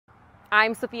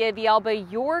I'm Sophia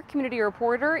Villalba, your community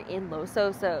reporter in Los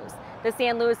Osos. The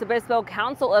San Luis Obispo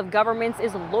Council of Governments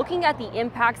is looking at the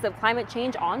impacts of climate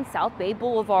change on South Bay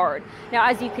Boulevard. Now,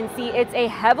 as you can see, it's a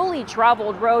heavily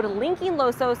traveled road linking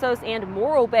Los Osos and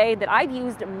Morro Bay that I've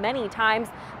used many times,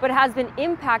 but has been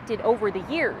impacted over the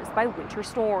years by winter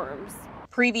storms.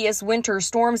 Previous winter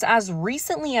storms as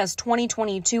recently as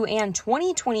 2022 and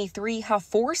 2023 have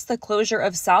forced the closure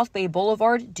of South Bay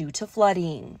Boulevard due to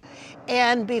flooding.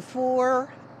 And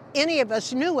before any of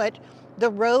us knew it, the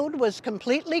road was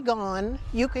completely gone.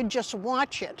 You could just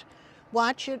watch it,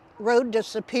 road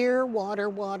disappear, water,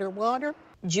 water, water.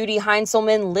 Judy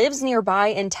Heinzelman lives nearby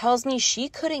and tells me she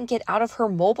couldn't get out of her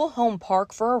mobile home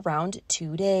park for around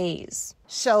 2 days.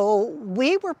 So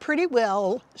we were pretty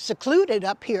well secluded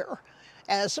up here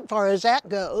as far as that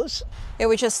goes. It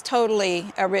was just totally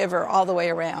a river all the way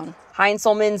around.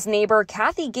 Heinzelman's neighbor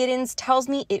Kathy Giddens tells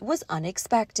me it was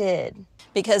unexpected.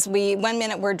 Because one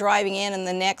minute we're driving in and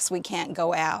the next we can't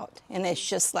go out. And it's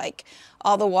just like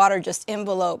all the water just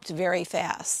enveloped very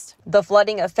fast. The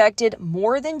flooding affected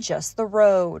more than just the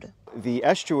road. The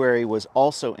estuary was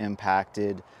also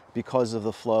impacted because of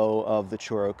the flow of the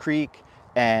Churro Creek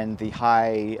and the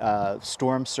high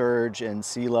storm surge and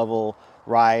sea level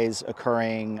rise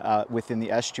occurring within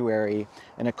the estuary,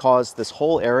 and it caused this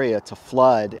whole area to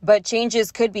flood. But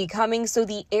changes could be coming, so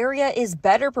the area is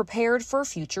better prepared for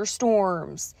future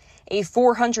storms. A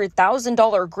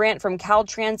 $400,000 grant from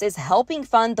Caltrans is helping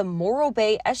fund the Morro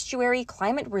Bay Estuary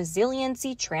Climate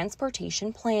Resiliency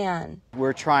Transportation Plan.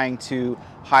 We're trying to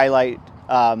highlight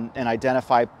and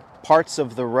identify parts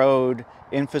of the road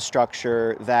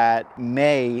infrastructure that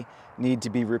may need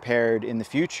to be repaired in the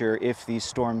future if these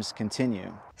storms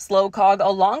continue. SlowCog,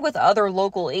 along with other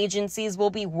local agencies,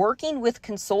 will be working with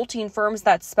consulting firms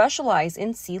that specialize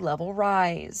in sea level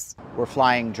rise. We're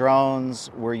flying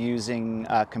drones, we're using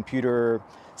computer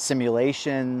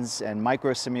simulations and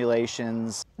micro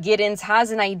simulations. Giddens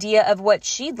has an idea of what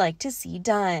she'd like to see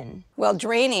done. Well,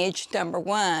 drainage, number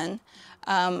one,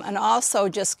 and also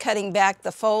just cutting back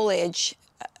the foliage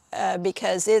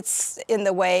because it's in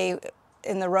the way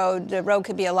in the road. The road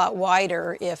could be a lot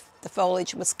wider if the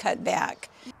foliage was cut back.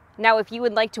 Now, if you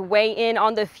would like to weigh in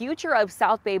on the future of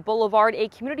South Bay Boulevard, a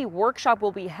community workshop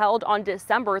will be held on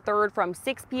December 3rd from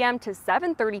 6 p.m. to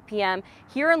 7:30 p.m.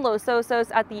 here in Los Osos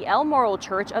at the El Morro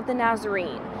Church of the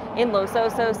Nazarene. In Los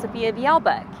Osos, Sophia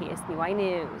Villalba, KSBY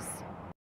News.